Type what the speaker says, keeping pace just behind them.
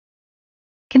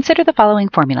Consider the following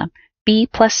formula. B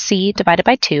plus C divided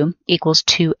by 2 equals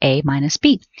 2A minus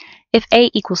B. If A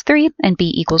equals 3 and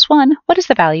B equals 1, what is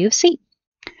the value of C?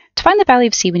 To find the value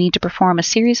of C, we need to perform a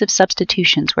series of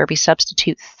substitutions where we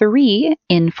substitute 3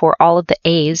 in for all of the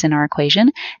A's in our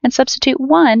equation and substitute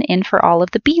 1 in for all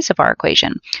of the B's of our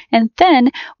equation. And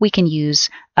then we can use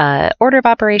order of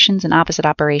operations and opposite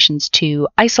operations to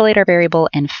isolate our variable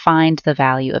and find the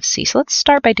value of C. So let's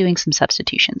start by doing some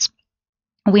substitutions.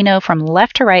 We know from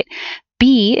left to right,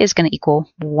 B is going to equal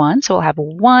 1, so we'll have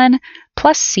 1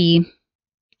 plus C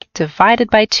divided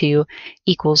by 2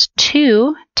 equals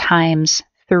 2 times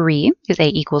 3, because A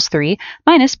equals 3,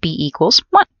 minus B equals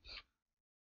 1.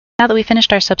 Now that we've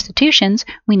finished our substitutions,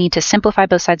 we need to simplify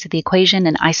both sides of the equation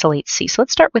and isolate C. So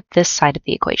let's start with this side of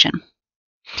the equation.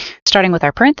 Starting with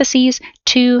our parentheses,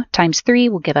 2 times 3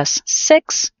 will give us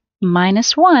 6,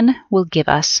 minus 1 will give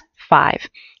us 5.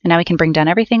 And now we can bring down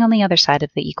everything on the other side of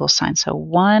the equal sign. So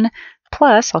 1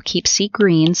 plus, I'll keep C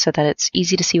green so that it's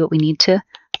easy to see what we need to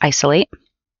isolate,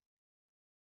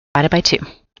 divided by 2.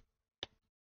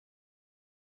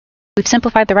 We've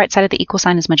simplified the right side of the equal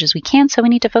sign as much as we can, so we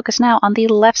need to focus now on the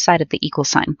left side of the equal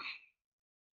sign.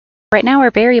 Right now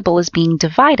our variable is being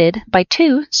divided by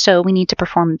 2, so we need to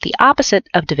perform the opposite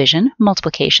of division,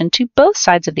 multiplication, to both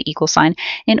sides of the equal sign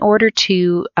in order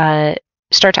to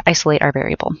start to isolate our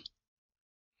variable.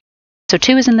 So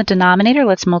 2 is in the denominator.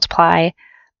 Let's multiply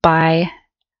by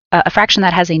a fraction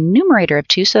that has a numerator of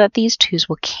 2 so that these 2's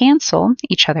will cancel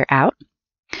each other out.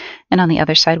 And on the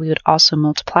other side, we would also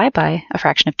multiply by a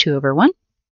fraction of 2 over 1,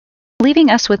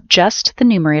 leaving us with just the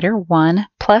numerator, 1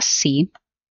 plus C.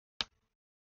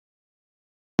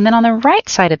 And then on the right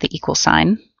side of the equal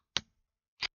sign,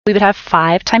 we would have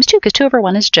 5 times 2, because 2 over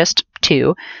 1 is just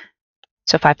 2.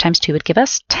 So 5 times 2 would give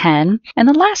us 10. And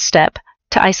the last step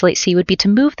to isolate C would be to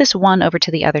move this 1 over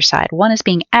to the other side. 1 is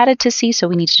being added to C, so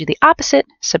we need to do the opposite,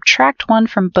 subtract 1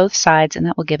 from both sides, and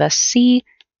that will give us C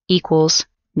equals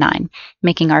 9,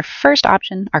 making our first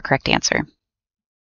option our correct answer.